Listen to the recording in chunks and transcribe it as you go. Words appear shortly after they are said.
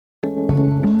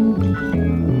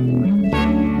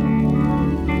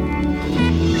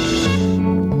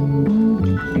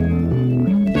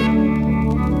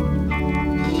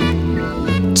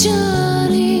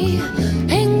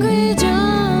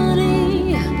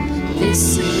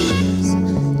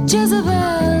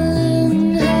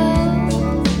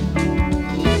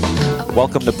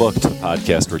Welcome to Booked, the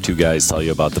podcast where two guys tell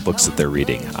you about the books that they're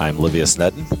reading. I'm Livius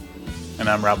Nedden. And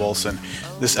I'm Rob Olson.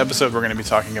 This episode we're going to be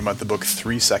talking about the book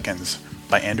 3 Seconds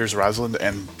by Anders Rosalind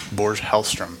and Borge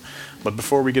Hellstrom. But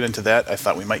before we get into that, I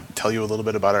thought we might tell you a little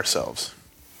bit about ourselves.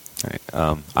 All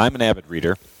right. I'm an avid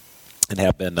reader and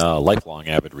have been a lifelong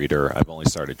avid reader. I've only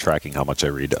started tracking how much I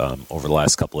read over the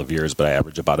last couple of years, but I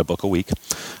average about a book a week.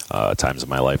 Times in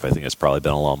my life, I think it's probably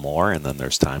been a little more, and then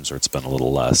there's times where it's been a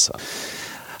little less.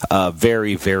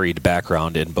 Very varied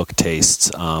background in book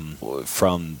tastes,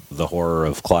 from the horror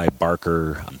of Clive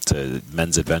Barker to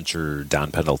Men's Adventure,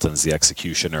 Don Pendleton's The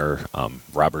Executioner,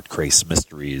 Robert Crace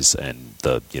Mysteries, and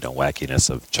the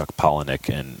wackiness of Chuck Palahniuk,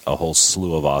 and a whole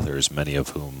slew of authors, many of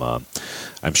whom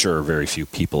I'm sure very few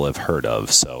people have heard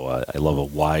of. So I love a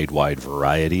wide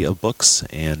variety of books,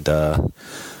 and we're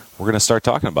going to start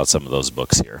talking about some of those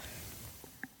books here.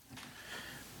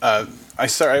 I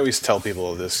always tell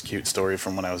people this cute story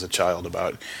from when I was a child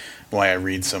about why I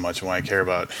read so much and why I care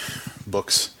about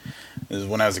books. Is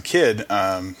when I was a kid,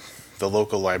 the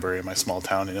local library in my small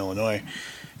town in Illinois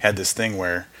had this thing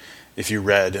where if you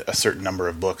read a certain number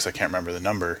of books, I can't remember the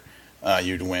number,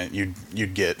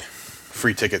 you'd get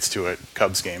free tickets to a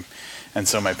Cubs game. And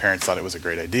so my parents thought it was a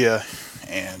great idea.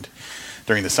 And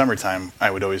during the summertime, I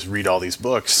would always read all these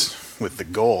books with the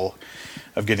goal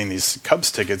of getting these Cubs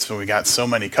tickets. When we got so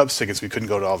many Cubs tickets, we couldn't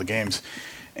go to all the games.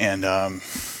 And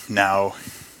now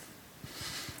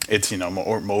it's,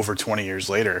 over 20 years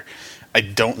later. I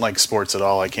don't like sports at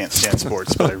all. I can't stand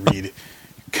sports, but I read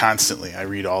constantly. I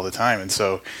read all the time. And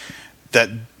so that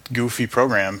goofy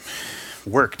program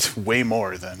worked way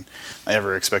more than I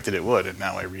ever expected it would. And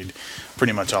now I read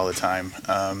pretty much all the time.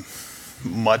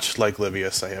 Much like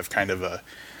Livius, I have kind of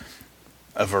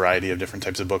a variety of different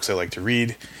types of books I like to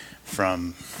read,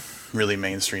 from really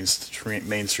mainstream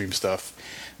stuff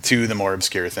to the more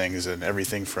obscure things, and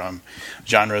everything from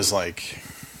genres like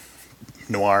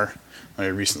noir. I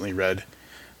recently read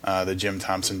the Jim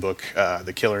Thompson book,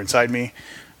 The Killer Inside Me,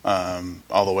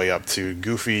 all the way up to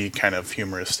goofy kind of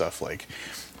humorous stuff like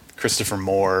Christopher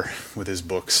Moore with his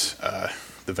books,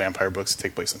 the vampire books that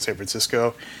take place in San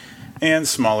Francisco, and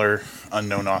smaller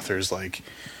unknown authors like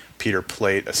Peter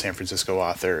Plate, a San Francisco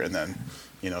author, and then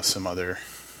some other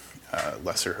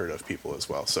lesser heard of people as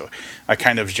well. So I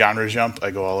kind of genre jump. I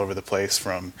go all over the place,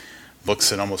 from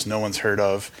books that almost no one's heard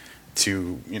of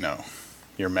to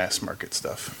your mass market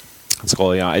stuff. That's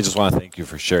cool. Yeah, I just want to thank you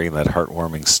for sharing that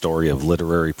heartwarming story of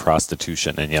literary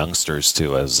prostitution and youngsters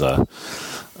too. It was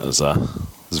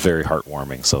very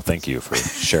heartwarming. So thank you for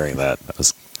sharing that. That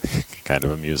was kind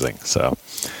of amusing. So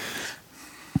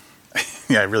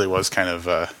yeah, it really was kind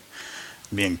of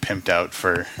being pimped out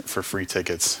for free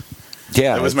tickets.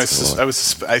 Yeah, it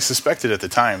was I suspected at the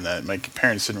time that my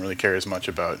parents didn't really care as much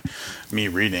about me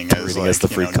reading as the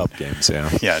free Cub games.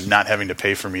 Yeah, not having to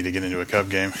pay for me to get into a Cub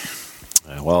game.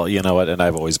 Well, you know what, and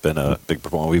I've always been a big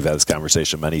proponent. We've had this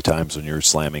conversation many times when you're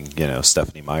slamming,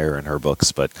 Stephanie Meyer and her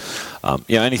books. But,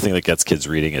 anything that gets kids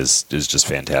reading is just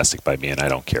fantastic by me, and I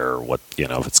don't care what,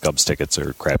 if it's Cubs tickets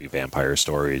or crappy vampire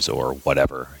stories or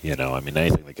whatever.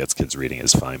 Anything that gets kids reading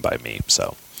is fine by me.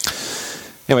 So,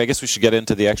 anyway, I guess we should get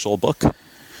into the actual book.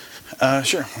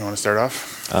 Sure. You want to start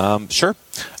off? Sure.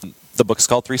 The book's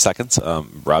called 3 Seconds.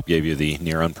 Rob gave you the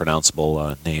near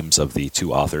unpronounceable names of the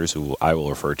two authors, who I will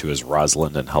refer to as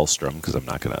Rosalind and Hellstrom, because I'm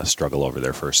not going to struggle over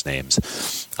their first names.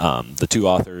 The two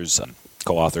authors,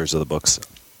 co-authors of the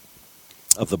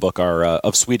book, are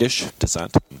of Swedish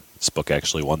descent. This book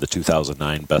actually won the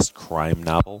 2009 Best Crime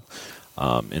Novel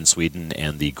in Sweden,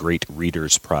 and the Great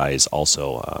Readers Prize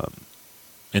also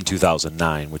in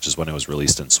 2009, which is when it was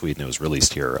released in Sweden. It was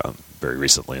released here very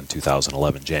recently in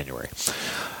 2011, January.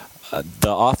 The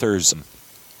authors,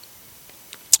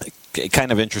 kind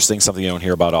of interesting, something you don't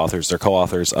hear about authors. They're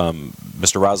co-authors.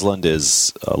 Mr. Rosalind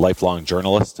is a lifelong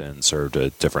journalist and served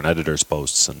at different editors'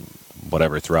 posts and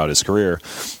whatever throughout his career.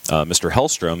 Mr.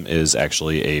 Hellstrom is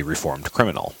actually a reformed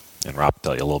criminal, and Rob will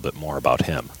tell you a little bit more about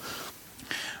him.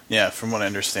 Yeah, from what I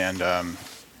understand,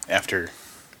 after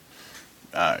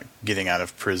getting out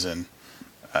of prison,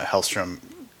 Hellstrom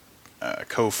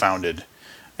co-founded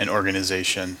an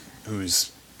organization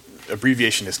whose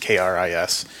abbreviation is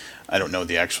KRIS. I don't know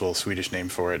the actual Swedish name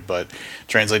for it, but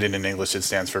translated in English it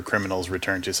stands for Criminals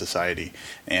Return to Society.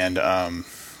 And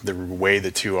the way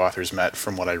the two authors met,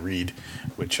 from what I read,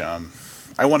 which I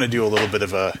want to do a little bit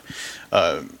of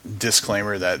a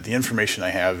disclaimer that the information I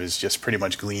have is just pretty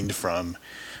much gleaned from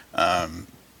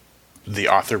the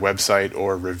author website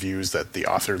or reviews that the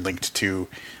author linked to.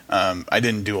 I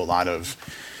didn't do a lot of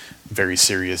very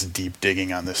serious deep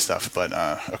digging on this stuff, but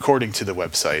according to the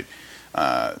website,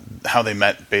 How they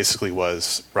met basically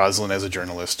was Rosalind, as a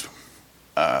journalist,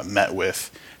 met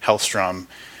with Hellstrom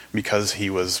because he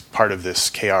was part of this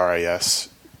KRIS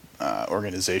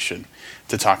organization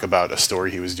to talk about a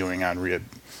story he was doing on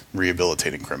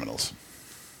rehabilitating criminals.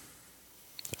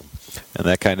 And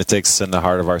that kind of takes us in the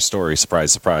heart of our story.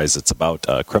 Surprise, surprise. It's about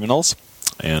criminals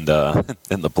and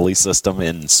in the police system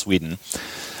in Sweden.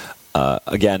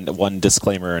 Again, one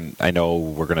disclaimer, and I know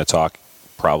we're going to talk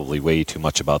probably way too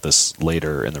much about this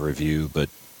later in the review, but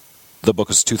the book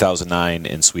was 2009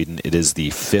 in Sweden. It is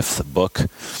the fifth book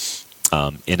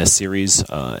in a series,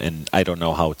 and I don't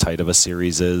know how tight of a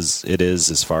series it is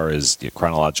as far as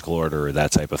chronological order or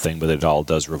that type of thing, but it all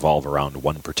does revolve around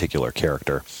one particular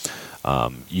character.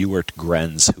 Ewert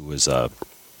Grenz, who is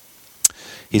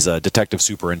he's a detective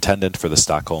superintendent for the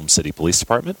Stockholm City Police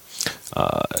Department.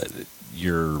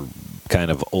 Your kind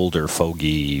of older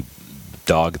fogey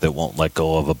dog that won't let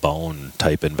go of a bone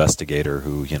type investigator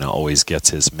who always gets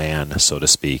his man, so to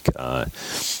speak,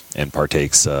 and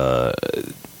partakes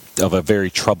of a very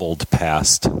troubled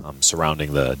past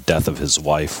surrounding the death of his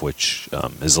wife, which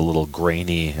is a little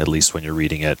grainy, at least when you're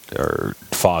reading it, or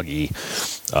foggy,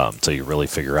 so you really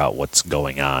figure out what's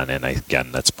going on. And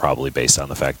again, that's probably based on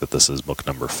the fact that this is book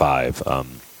number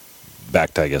 5.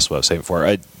 Back to, I guess, what I was saying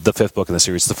before, the fifth book in the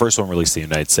series, the first one released in the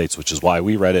United States, which is why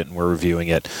we read it and we're reviewing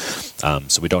it,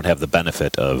 so we don't have the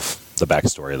benefit of the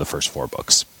backstory of the first 4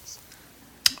 books.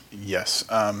 Yes,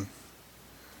 and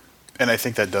I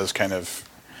think that does kind of...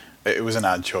 It was an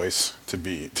odd choice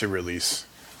to release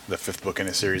the fifth book in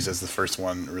a series as the first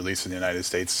one released in the United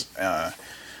States. It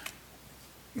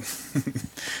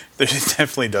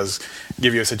definitely does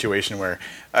give you a situation where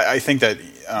I think that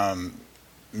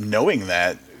knowing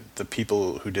that the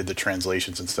people who did the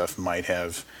translations and stuff might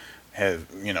have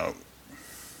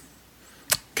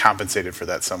compensated for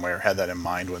that somewhere, had that in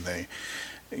mind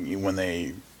when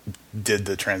they did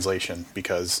the translation,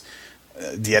 because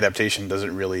the adaptation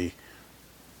doesn't really...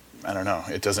 I don't know.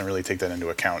 It doesn't really take that into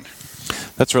account.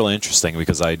 That's really interesting,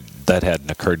 because that hadn't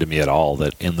occurred to me at all,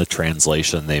 that in the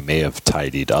translation they may have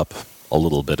tidied up a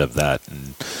little bit of that.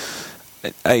 And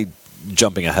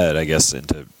jumping ahead, I guess,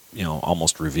 into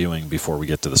almost reviewing before we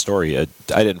get to the story, I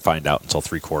didn't find out until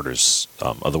 3/4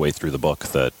 of the way through the book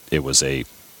that it was a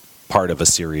part of a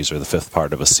series or the fifth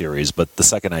part of a series. But the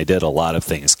second I did, a lot of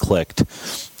things clicked.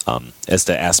 As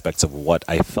to aspects of what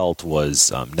I felt was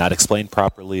not explained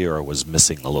properly or was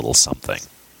missing a little something.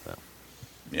 So.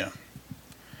 Yeah.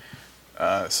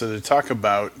 So to talk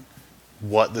about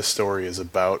what the story is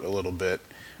about a little bit,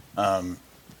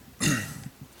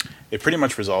 it pretty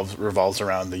much revolves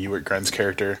around the Ewert Grenz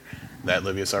character that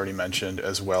Livius already mentioned,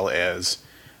 as well as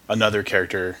another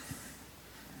character,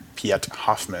 Piet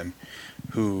Hoffman,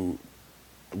 who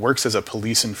works as a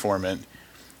police informant,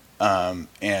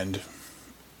 and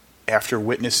after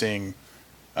witnessing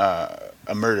a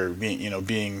murder,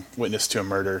 being witness to a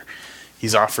murder,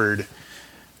 he's offered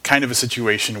kind of a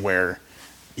situation where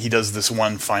he does this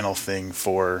one final thing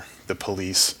for the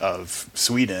police of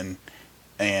Sweden,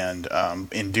 and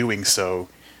in doing so,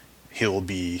 he'll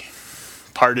be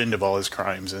pardoned of all his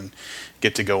crimes and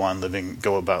get to go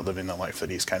about living the life that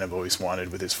he's kind of always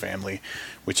wanted with his family,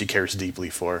 which he cares deeply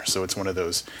for. So it's one of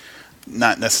those,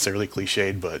 not necessarily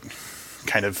cliched, but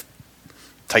kind of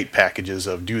tight packages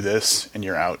of do this and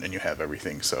you're out and you have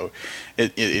everything. So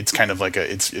it's kind of like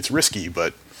it's risky,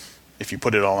 but if you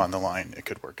put it all on the line, it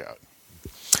could work out.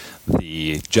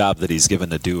 The job that he's given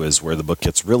to do is where the book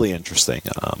gets really interesting.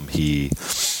 He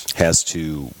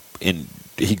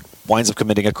winds up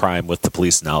committing a crime with the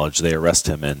police knowledge. They arrest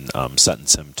him and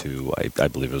sentence him to, I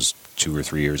believe it was 2 or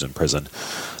 3 years in prison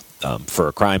for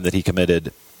a crime that he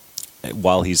committed.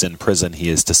 While he's in prison, he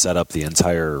is to set up the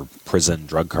entire prison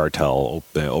drug cartel,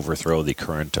 overthrow the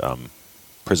current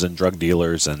prison drug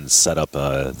dealers, and set up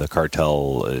the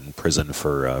cartel in prison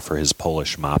for his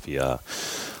Polish mafia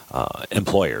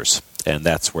employers. And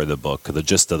that's where the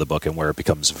gist of the book, and where it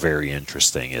becomes very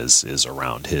interesting, is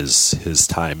around his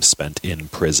time spent in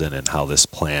prison and how this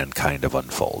plan kind of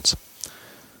unfolds.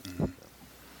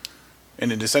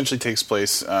 And it essentially takes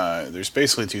place. There's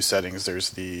basically 2 settings.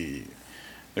 There's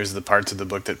the parts of the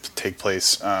book that take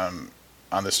place on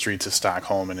the streets of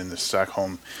Stockholm and in the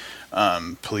Stockholm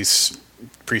police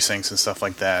precincts and stuff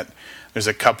like that. There's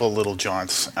a couple little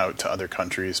jaunts out to other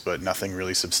countries, but nothing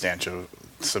really substantial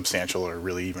or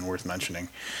really even worth mentioning.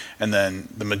 And then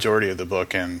the majority of the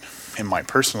book, and in my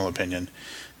personal opinion,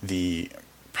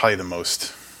 probably the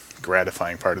most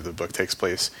gratifying part of the book takes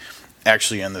place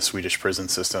actually in the Swedish prison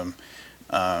system.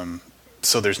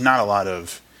 So there's not a lot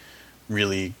of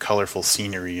really colorful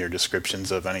scenery or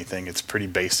descriptions of anything. It's pretty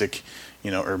basic,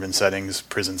 urban settings,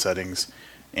 prison settings,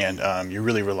 and you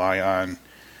really rely on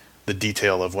the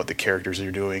detail of what the characters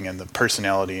are doing and the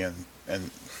personality and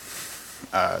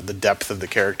the depth of the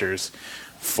characters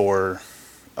for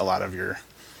a lot of your,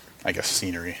 I guess,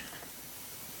 scenery.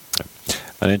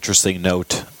 An interesting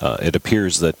note, it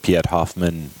appears that Piet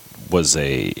Hoffman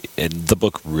and the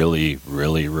book really,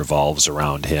 really revolves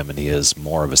around him, and he is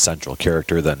more of a central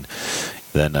character than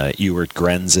Ewart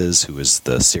Grenz is, who is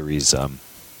the series,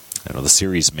 the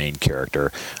series main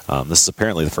character. This is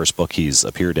apparently the first book he's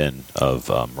appeared in of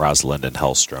Rosalind and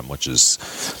Hellstrom, which is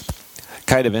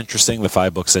kind of interesting. The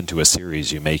 5 books into a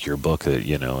series, you make your book, and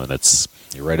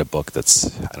you write a book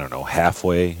that's, I don't know,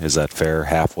 halfway, is that fair?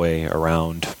 Halfway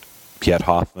around Piet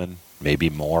Hoffman, maybe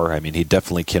more. I mean, he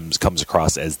definitely comes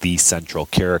across as the central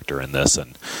character in this,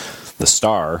 and the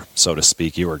star, so to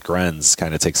speak, Ewart Grenz,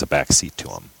 kind of takes a back seat to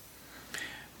him.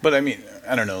 But I mean,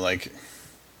 I don't know, like,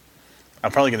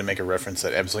 I'm probably going to make a reference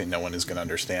that absolutely no one is going to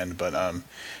understand, but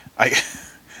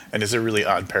and it's a really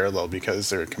odd parallel because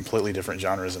they're completely different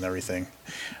genres and everything.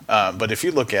 But if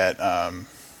you look at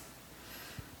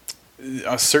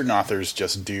certain authors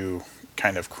just do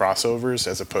kind of crossovers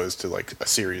as opposed to like a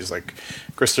series. Like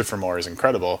Christopher Moore is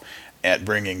incredible at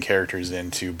bringing characters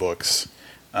into books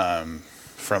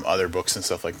from other books and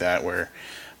stuff like that, where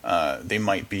they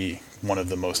might be one of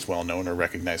the most well-known or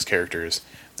recognized characters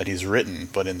that he's written,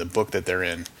 but in the book that they're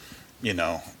in,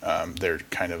 they're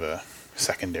kind of a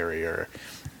secondary or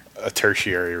a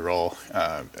tertiary role,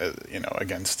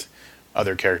 against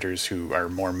other characters who are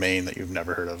more main that you've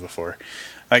never heard of before.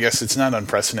 I guess it's not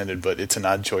unprecedented, but it's an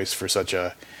odd choice for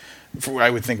I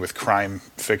would think with crime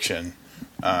fiction,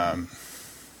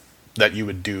 that you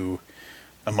would do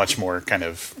a much more kind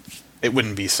of, it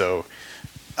wouldn't be so,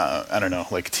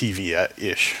 like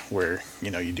TV-ish, where,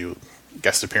 you do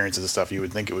guest appearances and stuff. You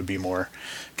would think it would be more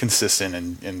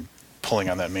consistent in pulling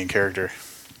on that main character.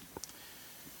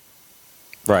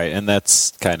 Right, and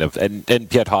that's kind of, and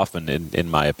Piet Hoffman, in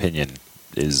my opinion,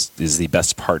 is the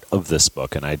best part of this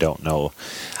book, and I don't know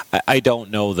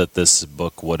that this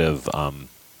book would have,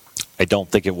 I don't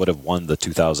think it would have won the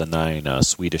 2009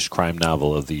 Swedish Crime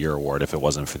Novel of the Year award if it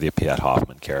wasn't for the Piet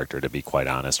Hoffman character, to be quite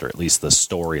honest, or at least the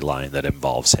storyline that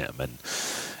involves him, and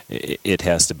it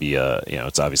has to be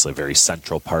it's obviously a very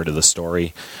central part of the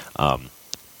story.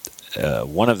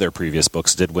 One of their previous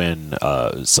books did win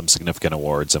some significant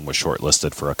awards and was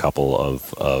shortlisted for a couple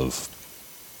of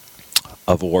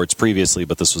awards previously,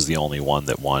 but this was the only one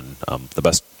that won the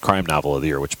best crime novel of the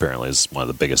year, which apparently is one of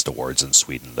the biggest awards in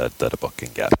Sweden that a book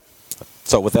can get.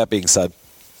 So with that being said,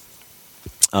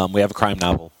 we have a crime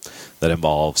novel that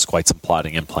involves quite some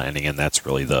plotting and planning, and that's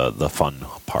really the fun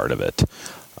part of it.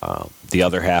 The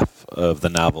other half of the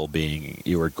novel being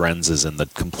Ewart Grenz is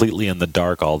completely in the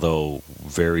dark, although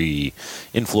very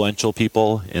influential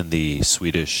people in the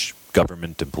Swedish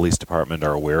government and police department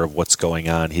are aware of what's going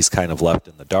on. He's kind of left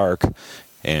in the dark,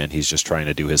 and he's just trying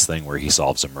to do his thing where he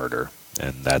solves a murder,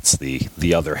 and that's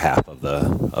the other half of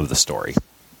the story.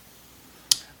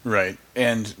 Right,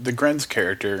 and the Grenz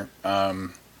character,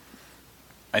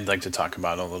 I'd like to talk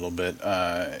about a little bit.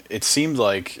 It seemed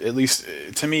like, at least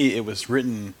to me, it was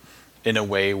written in a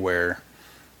way where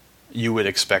you would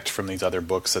expect from these other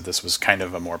books that this was kind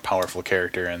of a more powerful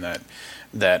character, and that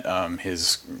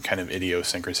his kind of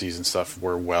idiosyncrasies and stuff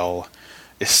were well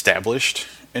established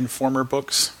in former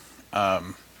books.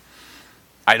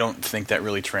 I don't think that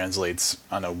really translates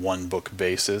on a one-book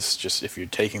basis. Just if you're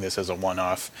taking this as a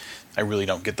one-off, I really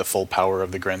don't get the full power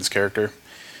of the Grenz character.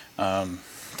 Don't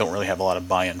really have a lot of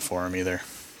buy-in for him either.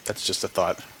 That's just a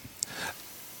thought.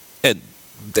 And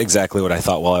exactly what I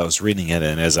thought while I was reading it,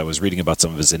 and as I was reading about some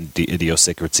of his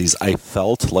idiosyncrasies, I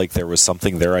felt like there was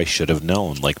something there I should have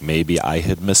known. Like maybe I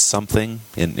had missed something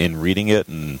in reading it,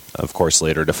 and of course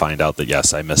later to find out that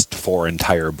yes, I missed 4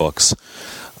 entire books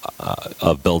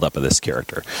of build-up of this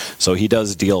character. So he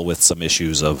does deal with some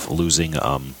issues of losing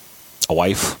a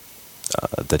wife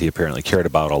that he apparently cared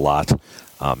about a lot.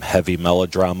 Heavy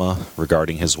melodrama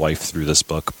regarding his wife through this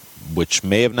book, which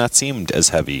may have not seemed as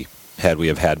heavy had we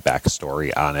have had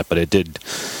backstory on it, but it did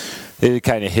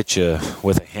kind of hit you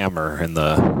with a hammer in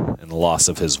the loss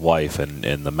of his wife and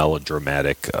the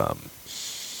melodrama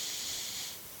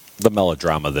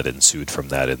that ensued from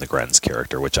that in the Grenz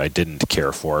character, which I didn't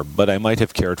care for, but I might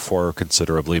have cared for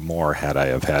considerably more had I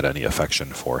have had any affection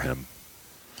for him.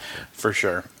 For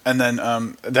sure. And then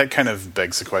that kind of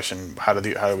begs the question, how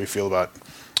do we feel about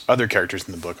other characters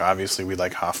in the book? Obviously, we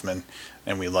like Hoffman,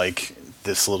 and we like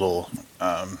this little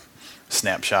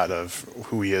snapshot of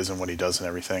who he is and what he does and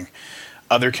everything.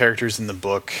 Other characters in the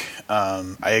book,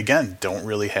 I again don't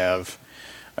really have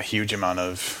a huge amount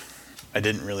of. I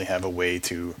didn't really have a way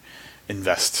to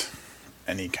invest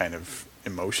any kind of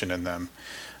emotion in them.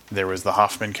 There was the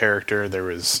Hoffman character. There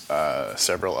was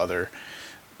several other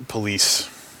police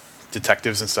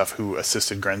detectives and stuff who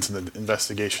assisted Grenz in the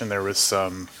investigation. There was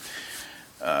some,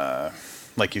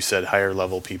 like you said, higher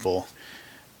level people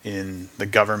in the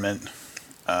government.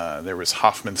 There was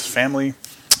Hoffman's family.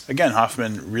 Again,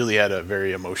 Hoffman really had a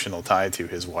very emotional tie to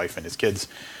his wife and his kids,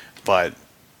 but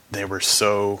they were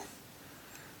so...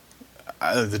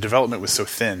 the development was so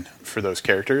thin for those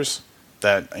characters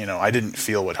that, I didn't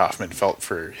feel what Hoffman felt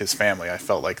for his family. I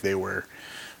felt like they were,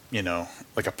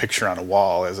 like a picture on a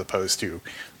wall as opposed to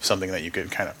something that you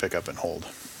could kind of pick up and hold.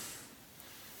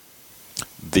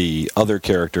 The other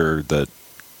character that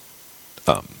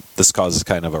this causes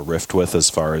kind of a rift with as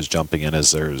far as jumping in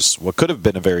is there's what could have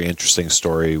been a very interesting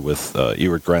story with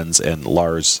Ewart Grenz and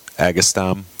Lars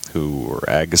Aggestam,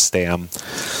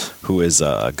 who is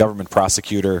a government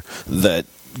prosecutor that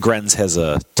Grenz has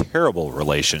a terrible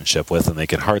relationship with, and they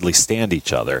can hardly stand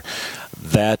each other.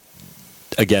 That,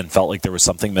 again, felt like there was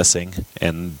something missing,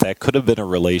 and that could have been a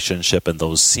relationship, and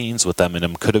those scenes with them and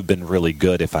him could have been really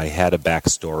good if I had a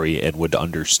backstory and would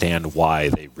understand why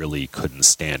they really couldn't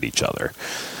stand each other.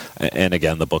 And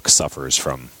again, the book suffers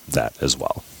from that as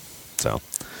well. So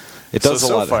it does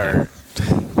a lot. So far,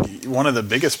 one of the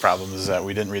biggest problems is that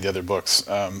we didn't read the other books.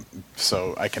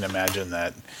 So I can imagine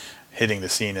that hitting the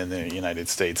scene in the United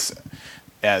States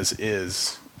as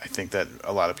is, I think that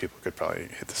a lot of people could probably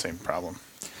hit the same problem.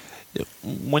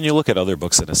 When you look at other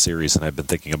books in a series, and I've been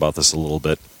thinking about this a little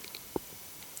bit,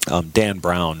 Dan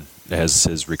Brown has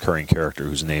his recurring character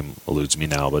whose name eludes me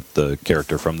now, but the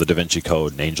character from The Da Vinci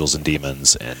Code and Angels and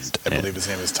Demons. I believe his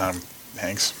name is Tom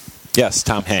Hanks. Yes,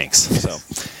 Tom Hanks. So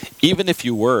even if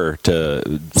you were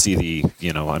to see the,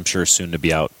 I'm sure soon to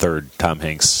be out third Tom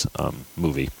Hanks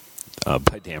movie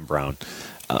by Dan Brown,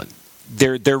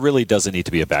 there really doesn't need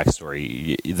to be a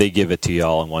backstory. They give it to you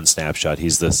all in one snapshot.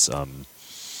 He's this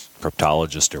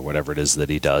cryptologist or whatever it is that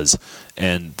he does,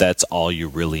 and that's all you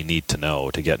really need to know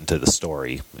to get into the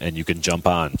story. And you can jump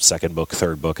on second book,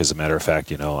 third book. As a matter of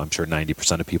fact, I'm sure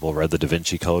 90% of people read the Da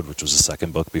Vinci Code, which was the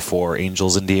second book before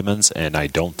Angels and Demons, and I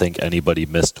don't think anybody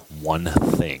missed one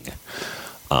thing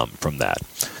from that.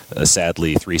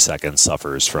 Sadly, 3 Seconds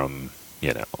suffers from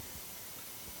the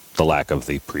lack of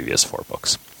the previous 4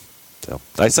 books. So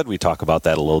I said we'd talk about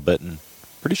that a little bit, and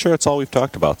pretty sure that's all we've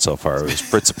talked about so far.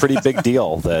 It's a pretty big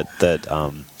deal that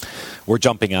we're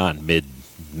jumping on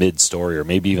mid story, or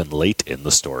maybe even late in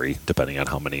the story, depending on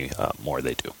how many more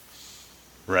they do.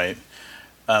 Right.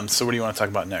 So what do you want to talk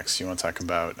about next? You want to talk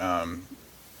about well,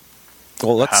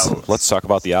 let's talk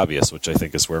about the obvious, which I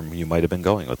think is where you might have been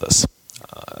going with this.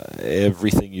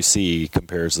 Everything you see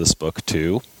compares this book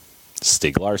to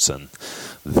Stieg Larsson,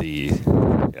 the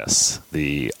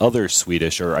other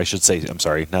Swedish, or I should say, I'm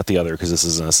sorry, not the other, because this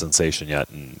isn't a sensation yet,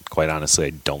 and quite honestly, I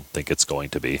don't think it's going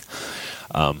to be.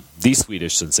 The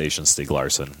Swedish sensation, Stieg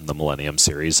Larsson, the Millennium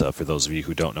series, for those of you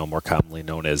who don't know, more commonly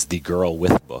known as the girl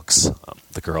with books,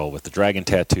 the girl with the dragon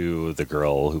tattoo, the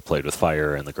girl who played with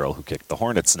fire, and the girl who kicked the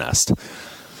hornet's nest.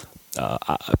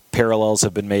 Parallels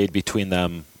have been made between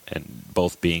them, and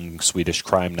both being Swedish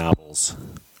crime novels.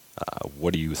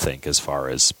 What do you think as far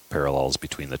as parallels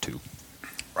between the two?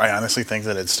 I honestly think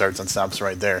that it starts and stops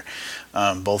right there.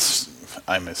 Both,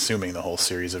 I'm assuming the whole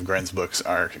series of Grenz books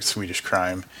are Swedish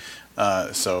crime.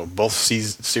 So both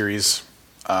series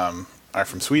are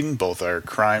from Sweden. Both are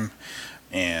crime.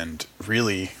 And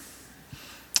really,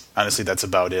 honestly, that's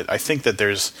about it. I think that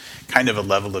there's kind of a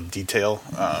level of detail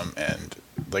and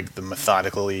like the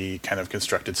methodically kind of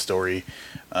constructed story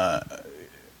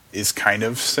is kind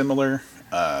of similar.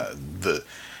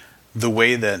 The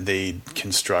way that they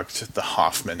construct the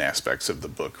Hoffman aspects of the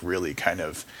book really kind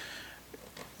of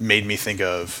made me think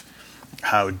of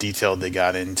how detailed they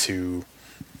got into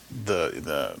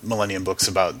the Millennium books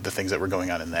about the things that were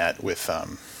going on in that with,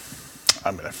 I'm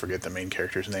going to forget the main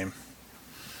character's name.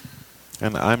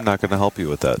 And I'm not going to help you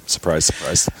with that. Surprise,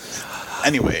 surprise.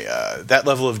 Anyway, that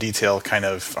level of detail kind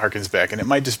of harkens back, and it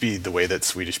might just be the way that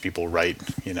Swedish people write,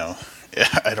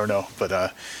 I don't know,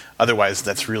 but otherwise,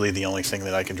 that's really the only thing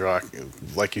that I can draw.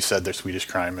 Like you said, they're Swedish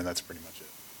crime, and that's pretty much it.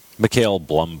 Mikael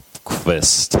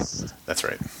Blomkvist. That's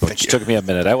right. Which took me a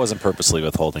minute. I wasn't purposely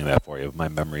withholding that for you. My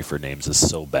memory for names is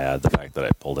so bad. The fact that I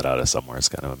pulled it out of somewhere is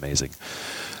kind of amazing.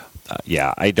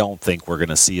 yeah, I don't think we're going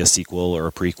to see a sequel or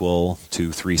a prequel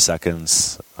to 3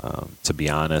 Seconds, to be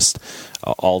honest.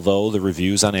 Although the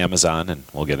reviews on Amazon, and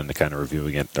we'll get into kind of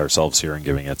reviewing it ourselves here and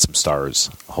giving it some stars,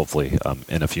 hopefully,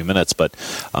 in a few minutes, but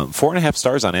 4.5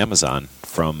 stars on Amazon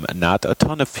from not a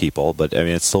ton of people, but I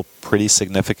mean, it's still pretty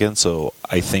significant. So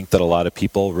I think that a lot of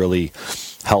people really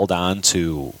held on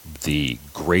to the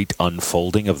great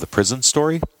unfolding of the prison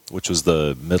story, which was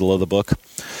the middle of the book.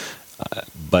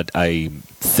 But I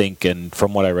think, and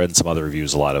from what I read in some other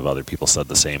reviews, a lot of other people said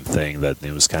the same thing, that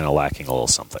it was kind of lacking a little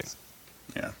something.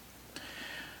 Yeah.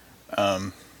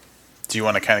 Do you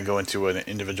want to kind of go into an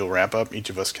individual wrap-up? Each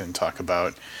of us can talk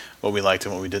about what we liked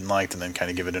and what we didn't like, and then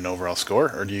kind of give it an overall score?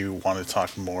 Or do you want to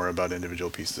talk more about individual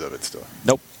pieces of it still?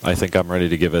 Nope. I think I'm ready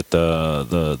to give it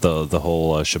the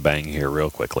whole shebang here real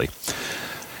quickly.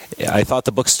 I thought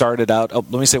the book started out... Oh,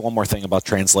 let me say one more thing about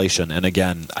translation. And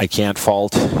again, I can't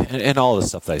fault... And all the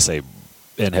stuff that I say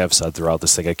and have said throughout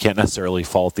this thing, I can't necessarily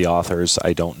fault the authors.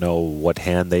 I don't know what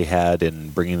hand they had in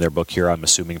bringing their book here. I'm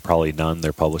assuming probably none.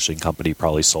 Their publishing company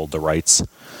probably sold the rights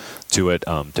to it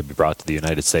to be brought to the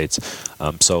United States.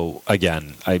 So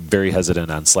again, I'm very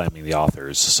hesitant on slamming the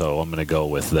authors, so I'm going to go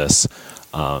with this.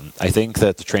 I think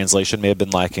that the translation may have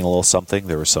been lacking a little something.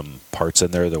 There were some parts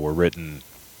in there that were written...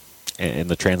 And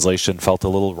the translation felt a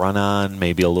little run-on,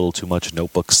 maybe a little too much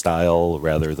notebook style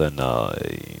rather than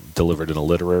delivered in a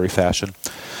literary fashion.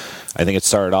 I think it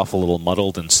started off a little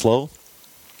muddled and slow.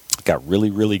 It got really,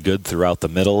 really good throughout the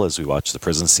middle as we watched the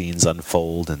prison scenes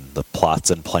unfold and the plots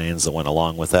and plans that went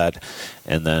along with that.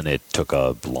 And then it took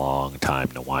a long time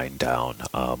to wind down,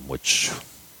 which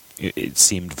it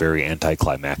seemed very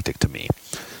anticlimactic to me.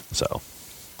 So,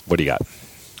 what do you got?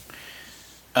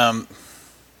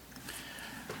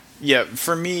 Yeah,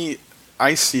 for me,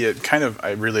 I see it kind of...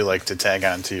 I really like to tag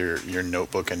on to your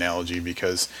notebook analogy,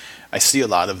 because I see a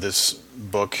lot of this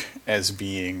book as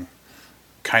being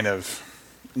kind of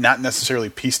not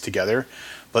necessarily pieced together,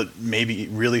 but maybe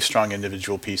really strong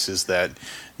individual pieces that,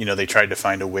 they tried to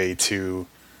find a way to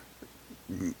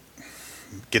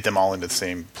get them all into the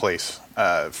same place.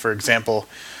 For example,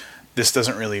 this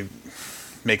doesn't really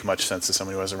make much sense to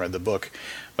somebody who hasn't read the book,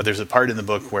 but there's a part in the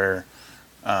book where...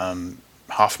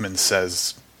 Hoffman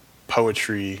says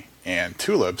poetry and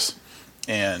tulips,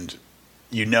 and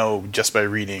just by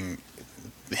reading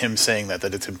him saying that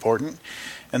it's important,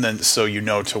 and then so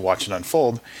to watch it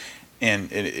unfold,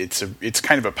 and it's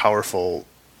kind of a powerful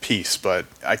piece. But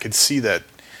I could see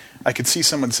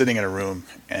someone sitting in a room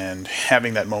and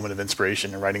having that moment of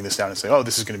inspiration and writing this down and say, oh,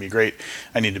 this is going to be great,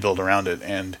 I need to build around it.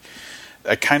 And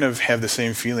I kind of have the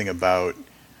same feeling about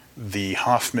the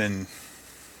Hoffman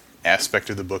aspect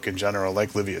of the book in general.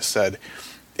 Like Livia said,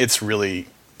 it's really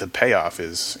the payoff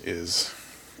is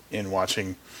in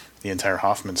watching the entire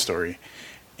Hoffman story.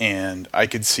 And I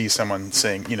could see someone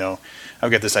saying,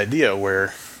 I've got this idea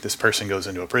where this person goes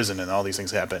into a prison and all these things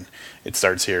happen. It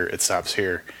starts here, it stops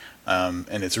here,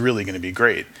 and it's really going to be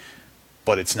great,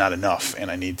 but it's not enough, and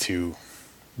I need to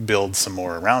build some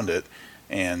more around it.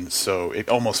 And so it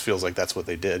almost feels like that's what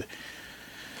they did.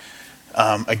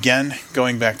 Again,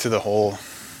 going back to the whole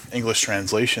English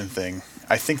translation thing,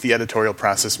 I think the editorial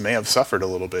process may have suffered a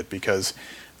little bit, because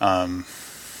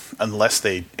unless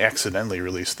they accidentally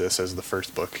released this as the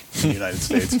first book in the United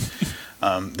States,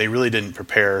 they really didn't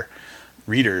prepare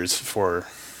readers for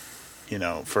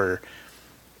the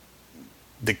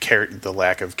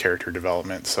lack of character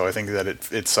development. So I think that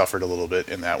it suffered a little bit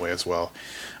in that way as well.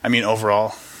 I mean,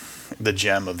 overall, the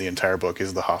gem of the entire book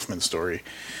is the Hoffman story.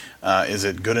 Is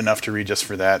it good enough to read just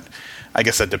for that? I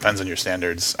guess that depends on your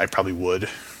standards. I probably would,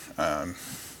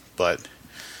 but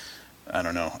I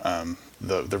don't know.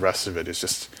 The rest of it is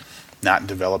just not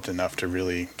developed enough to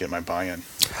really get my buy-in.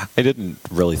 I didn't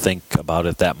really think about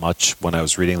it that much when I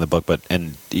was reading the book,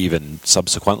 and even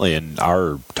subsequently in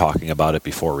our talking about it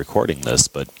before recording this.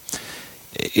 But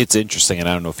it's interesting, and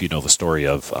I don't know if you know the story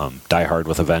of Die Hard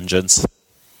with a Vengeance.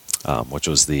 Which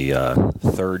was the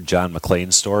third John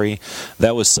McClane story,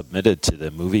 that was submitted to the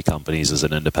movie companies as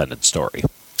an independent story.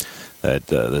 That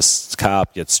this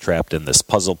cop gets trapped in this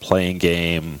puzzle playing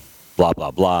game, blah,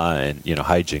 blah, blah, and,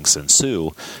 hijinks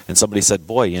ensue. And somebody said,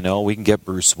 boy, we can get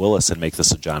Bruce Willis and make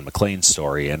this a John McClane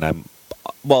story. And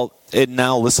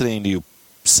now listening to you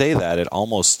say that, it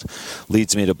almost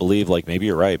leads me to believe, like, maybe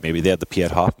you're right. Maybe they had the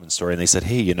Piet Hoffman story, and they said,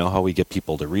 hey, how we get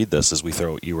people to read this is we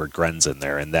throw Ewart Grenz in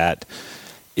there, and that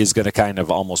is going to kind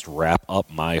of almost wrap up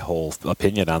my whole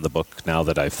opinion on the book now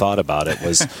that I've thought about it.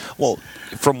 Was, well,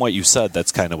 from what you said,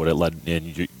 that's kind of what it led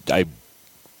in. I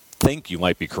think you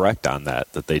might be correct on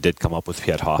that they did come up with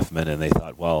Piet Hoffman, and they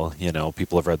thought, well,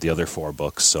 people have read the other 4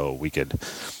 books, so we could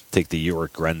take the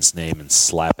Uric Grenz name and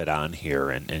slap it on here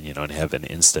and and have an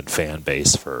instant fan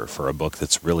base for a book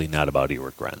that's really not about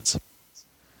Uric Grenz.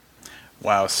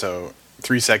 Wow, so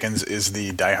 3 seconds is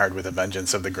the Die Hard with a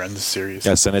Vengeance of the Grenz series.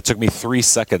 Yes, and it took me 3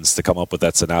 seconds to come up with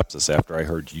that synopsis after I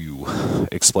heard you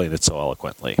explain it so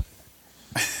eloquently.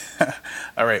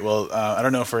 All right, well, I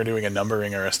don't know if we're doing a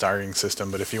numbering or a starring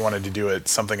system, but if you wanted to do it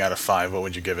something out of 5, what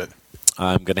would you give it?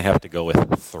 I'm going to have to go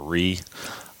with 3.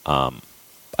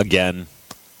 Again,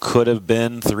 could have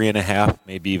been 3.5,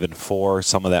 maybe even 4.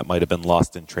 Some of that might have been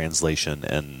lost in translation,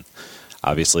 and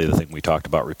obviously the thing we talked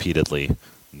about repeatedly,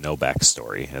 no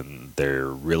backstory. And there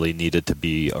really needed to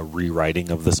be a rewriting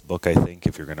of this book, I think,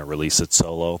 if you're going to release it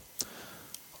solo,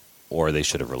 or they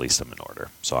should have released them in order.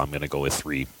 So I'm going to go with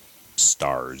 3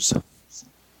 stars.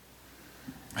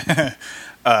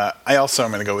 I also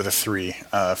am going to go with a 3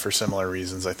 for similar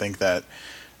reasons. I think that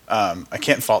I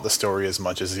can't fault the story as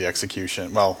much as the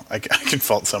execution. Well, I can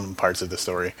fault some parts of the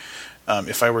story.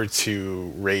 If I were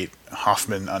to rate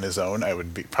Hoffman on his own, I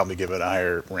would probably give it a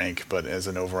higher rank. But as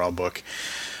an overall book,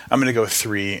 I'm going to go with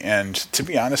 3. And to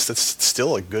be honest, that's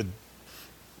still a good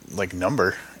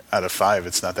number out of 5.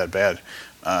 It's not that bad.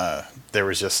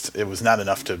 It was not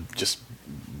enough to just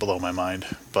blow my mind.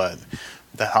 But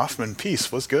that Hoffman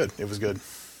piece was good. It was good.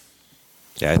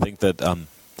 Yeah, I think that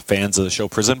fans of the show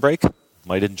Prison Break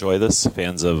might enjoy this.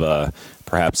 Fans of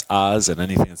perhaps Oz and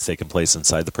anything that's taken place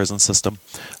inside the prison system.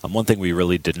 One thing we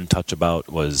really didn't touch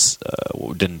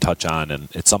on, and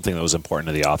it's something that was important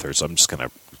to the author, so I'm just going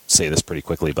to say this pretty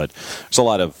quickly, but there's a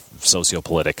lot of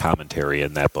sociopolitical commentary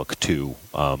in that book too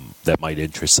that might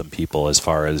interest some people as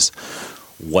far as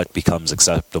what becomes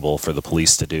acceptable for the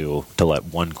police to do to let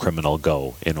one criminal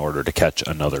go in order to catch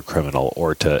another criminal,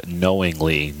 or to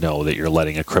knowingly know that you're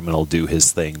letting a criminal do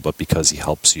his thing, but because he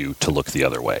helps you to look the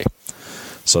other way.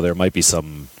 So there might be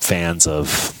some fans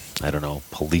of, I don't know,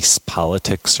 police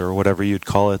politics or whatever you'd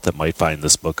call it, that might find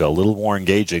this book a little more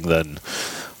engaging than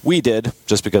we did,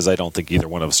 just because I don't think either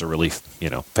one of us are really,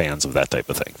 fans of that type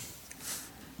of thing.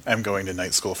 I'm going to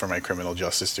night school for my criminal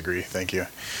justice degree. Thank you.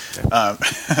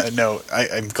 Okay. No,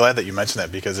 I'm glad that you mentioned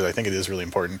that, because I think it is really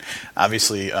important.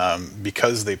 Obviously,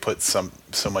 because they put so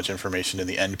much information in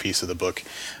the end piece of the book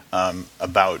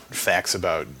about facts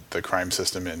about the crime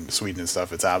system in Sweden and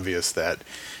stuff, it's obvious that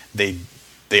they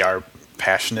are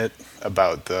passionate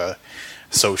about the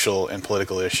social and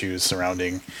political issues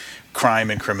surrounding crime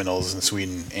and criminals in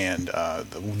Sweden, and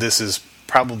this is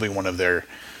probably one of their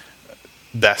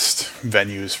best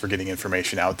venues for getting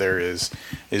information out there is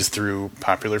through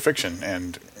popular fiction,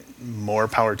 and more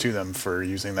power to them for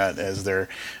using that as their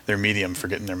medium for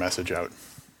getting their message out.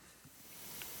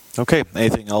 Okay,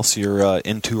 anything else you're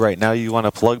into right now you want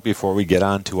to plug before we get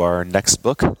on to our next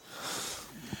book?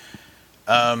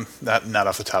 Not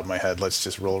off the top of my head. Let's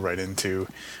just roll right into,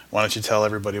 why don't you tell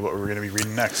everybody what we're going to be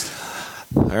reading next?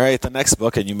 All right, the next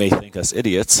book, and you may think us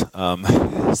idiots,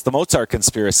 is The Mozart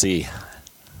Conspiracy.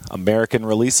 American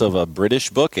release of a British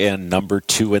book and number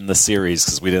 2 in the series,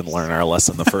 because we didn't learn our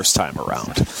lesson the first time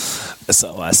around.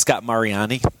 So Scott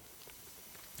Mariani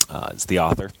is the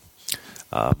author.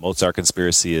 Mozart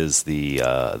Conspiracy is the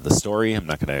story. I'm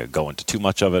not going to go into too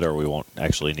much of it, or we won't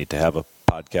actually need to have a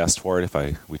podcast for it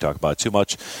if we talk about it too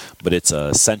much. But it's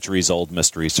a centuries-old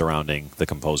mystery surrounding the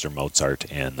composer Mozart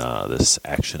and this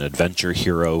action-adventure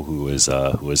hero who is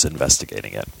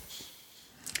investigating it.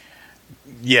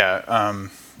 Yeah,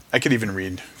 I could even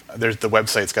read. The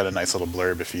website's got a nice little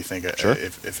blurb if you think Sure.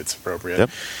 if it's appropriate.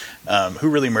 Yep. Who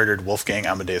really murdered Wolfgang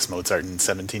Amadeus Mozart in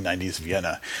 1790s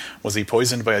Vienna? Was he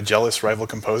poisoned by a jealous rival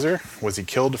composer? Was he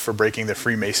killed for breaking the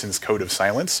Freemasons' code of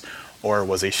silence? Or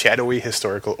was a shadowy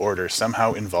historical order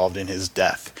somehow involved in his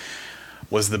death?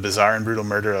 Was the bizarre and brutal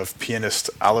murder of pianist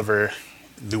Oliver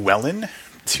Llewellyn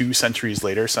 2 centuries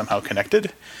later somehow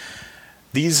connected?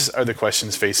 These are the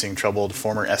questions facing troubled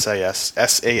former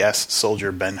SAS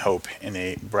soldier Ben Hope in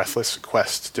a breathless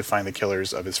quest to find the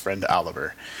killers of his friend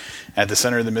Oliver. At the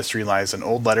center of the mystery lies an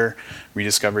old letter,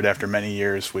 rediscovered after many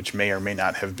years, which may or may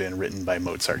not have been written by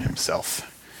Mozart himself.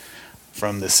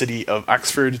 From the city of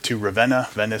Oxford to Ravenna,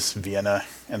 Venice, Vienna,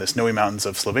 and the snowy mountains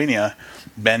of Slovenia,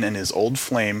 Ben and his old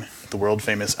flame, the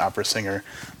world-famous opera singer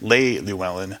Leigh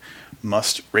Llewellyn,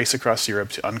 must race across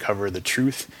Europe to uncover the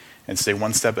truth and stay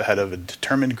one step ahead of a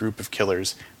determined group of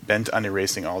killers bent on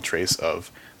erasing all trace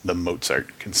of the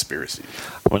Mozart Conspiracy.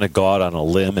 I'm going to go out on a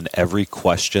limb, and every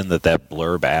question that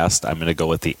blurb asked, I'm going to go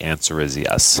with the answer is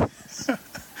yes.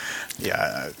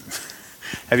 Yeah.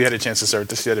 Have you had a chance to start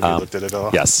this yet? Have you looked at it at all?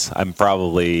 Yes. I'm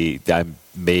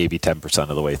maybe 10%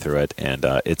 of the way through it, and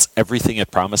it's everything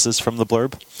it promises from the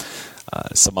blurb.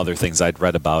 some other things I'd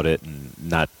read about it, and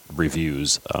not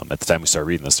reviews. At the time we started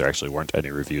reading this, there actually weren't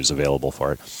any reviews available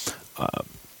for it.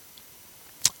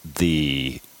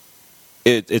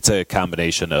 It's a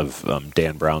combination of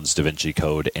Dan Brown's Da Vinci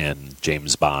Code and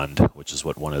James Bond, which is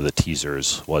what one of the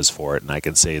teasers was for it. And I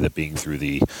can say that being through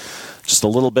just a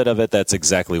little bit of it, that's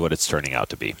exactly what it's turning out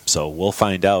to be. So we'll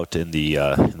find out in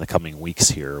the coming weeks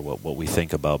here what we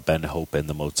think about Ben Hope and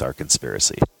the Mozart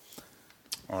Conspiracy.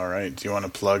 All right. Do you want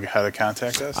to plug how to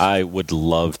contact us? I would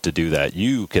love to do that.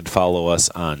 You can follow us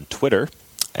on Twitter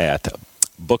at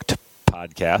Booked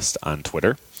Podcast on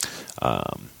Twitter.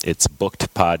 It's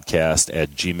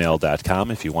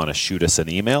bookedpodcast@gmail.com if you want to shoot us an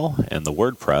email, and the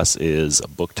WordPress is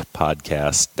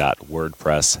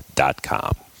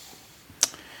bookedpodcast.wordpress.com.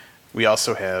 We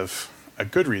also have a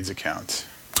Goodreads account.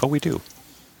 Oh, we do.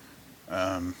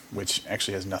 Which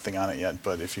actually has nothing on it yet,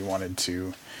 but if you wanted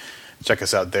to check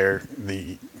us out there,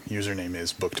 the username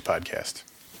is Booked Podcast.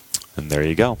 And there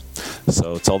you go.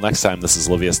 So until next time, this is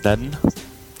Livius Nedden.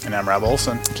 And I'm Rob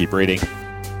Olson. Keep reading.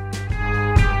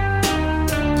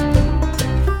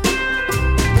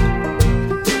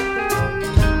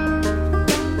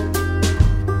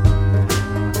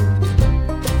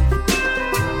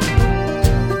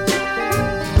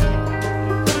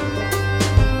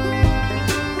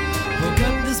 Woke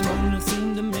up this morning, it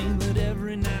seemed to me that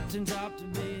every night turns out to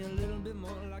be